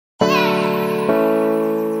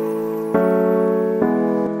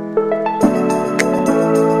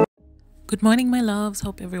Good morning, my loves.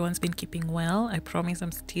 Hope everyone's been keeping well. I promise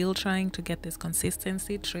I'm still trying to get this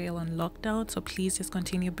consistency trail on lockdown, so please just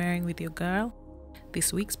continue bearing with your girl.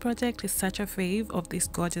 This week's project is such a fave of this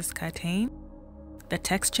gorgeous curtain. The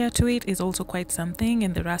texture to it is also quite something,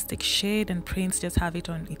 and the rustic shade and prints just have it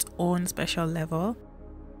on its own special level.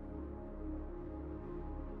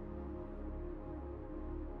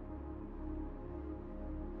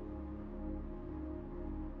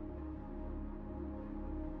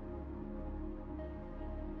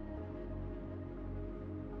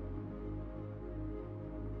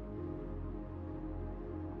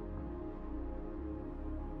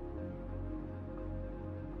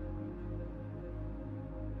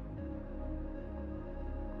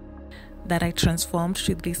 That I transformed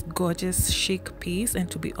to this gorgeous chic piece, and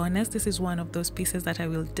to be honest, this is one of those pieces that I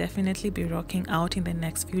will definitely be rocking out in the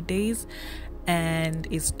next few days and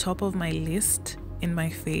is top of my list in my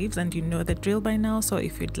faves, and you know the drill by now. So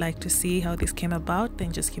if you'd like to see how this came about,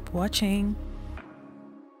 then just keep watching.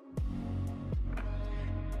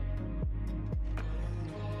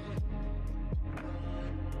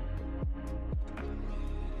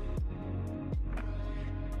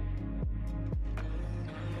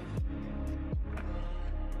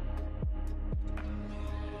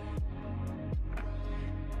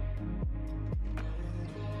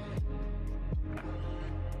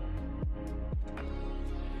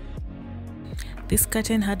 This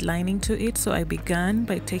curtain had lining to it, so I began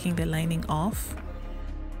by taking the lining off.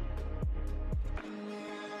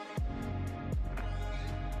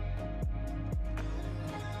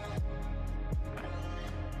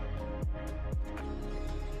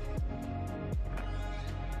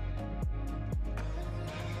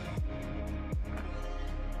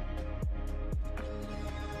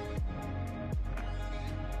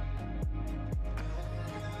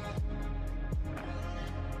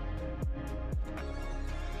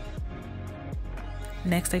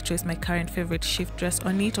 Next, I traced my current favorite shift dress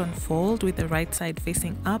on it on fold with the right side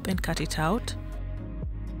facing up and cut it out.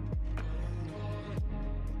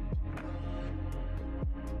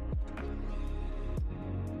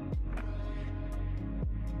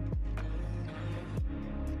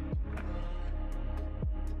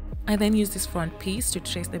 I then used this front piece to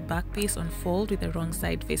trace the back piece on fold with the wrong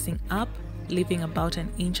side facing up, leaving about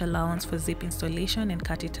an inch allowance for zip installation, and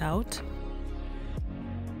cut it out.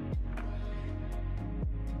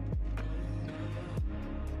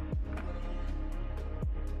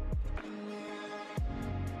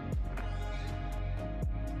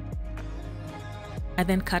 I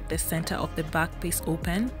then cut the center of the back piece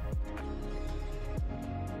open.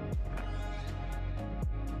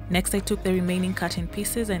 Next, I took the remaining cut-in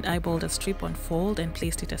pieces and eyeballed a strip on fold and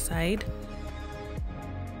placed it aside.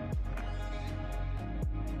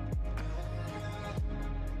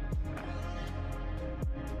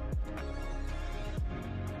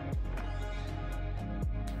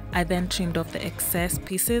 I then trimmed off the excess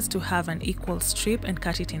pieces to have an equal strip and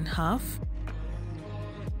cut it in half.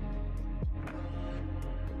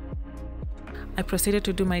 I proceeded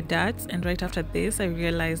to do my darts, and right after this I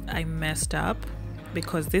realized I messed up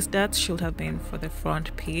because this darts should have been for the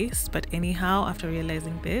front piece, but anyhow, after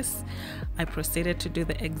realizing this, I proceeded to do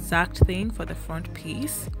the exact thing for the front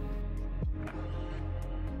piece.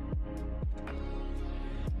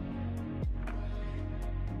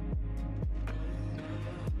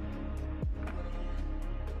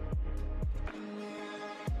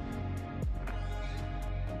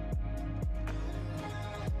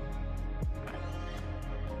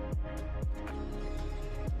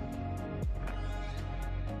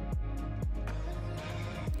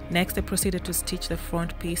 Next, I proceeded to stitch the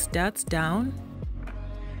front piece darts down.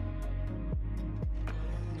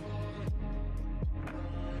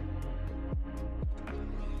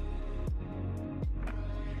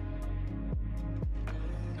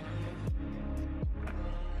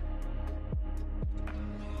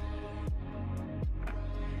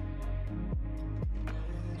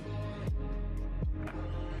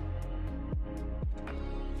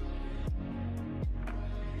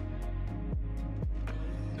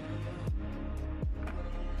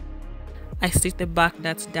 I stitched the back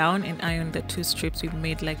darts down and ironed the two strips we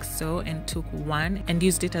made like so, and took one and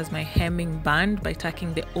used it as my hemming band by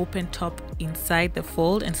tucking the open top inside the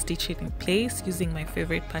fold and stitch it in place using my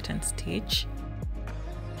favorite pattern stitch.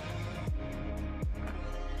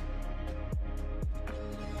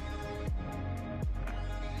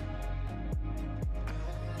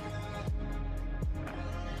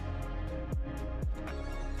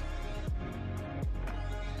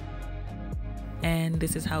 And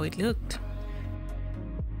this is how it looked.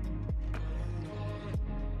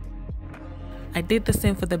 I did the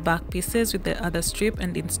same for the back pieces with the other strip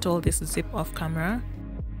and installed this zip off camera.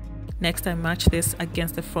 Next, I match this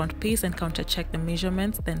against the front piece and counter check the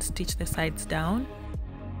measurements, then stitch the sides down.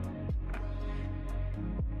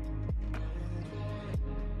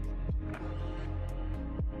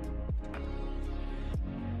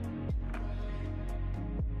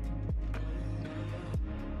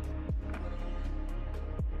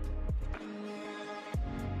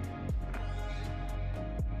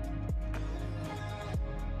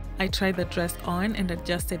 I tried the dress on and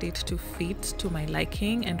adjusted it to fit to my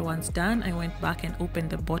liking, and once done, I went back and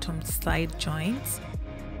opened the bottom side joints.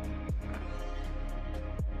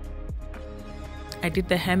 I did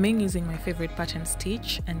the hemming using my favorite pattern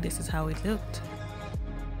stitch, and this is how it looked.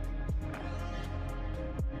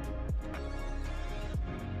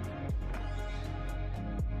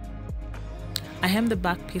 I hemmed the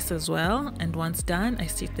back piece as well, and once done, I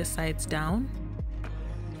stitched the sides down.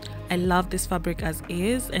 I love this fabric as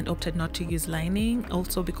is and opted not to use lining,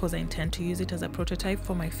 also because I intend to use it as a prototype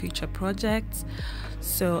for my future projects.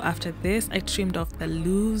 So after this, I trimmed off the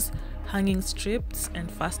loose hanging strips and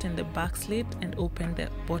fastened the back slit and opened the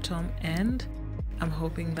bottom end. I'm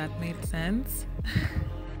hoping that made sense.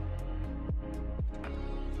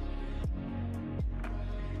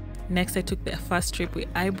 Next, I took the first strip we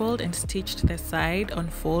eyeballed and stitched the side on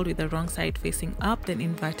fold with the wrong side facing up, then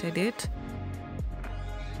inverted it.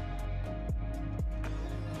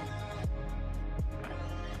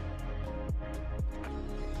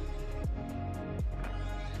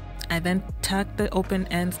 I then tucked the open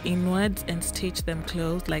ends inwards and stitched them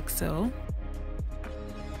closed like so.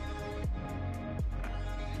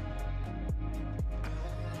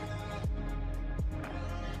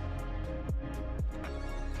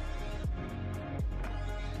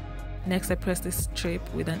 Next, I pressed this strip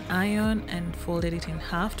with an iron and folded it in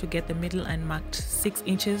half to get the middle and marked 6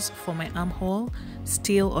 inches for my armhole,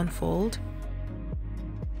 still on fold.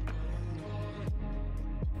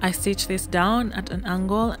 I stitched this down at an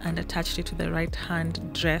angle and attached it to the right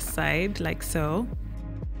hand dress side like so.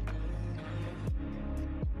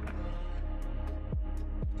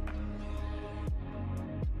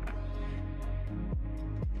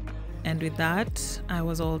 And with that, I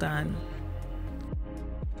was all done.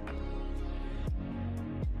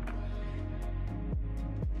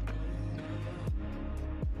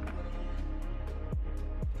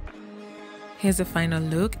 Here's a final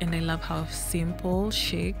look, and I love how simple,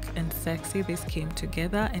 chic, and sexy this came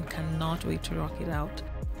together, and cannot wait to rock it out.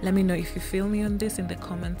 Let me know if you feel me on this in the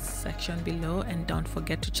comments section below, and don't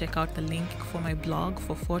forget to check out the link for my blog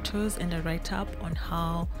for photos and a write-up on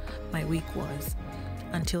how my week was.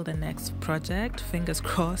 Until the next project, fingers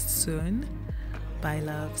crossed soon. Bye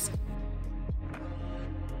loves.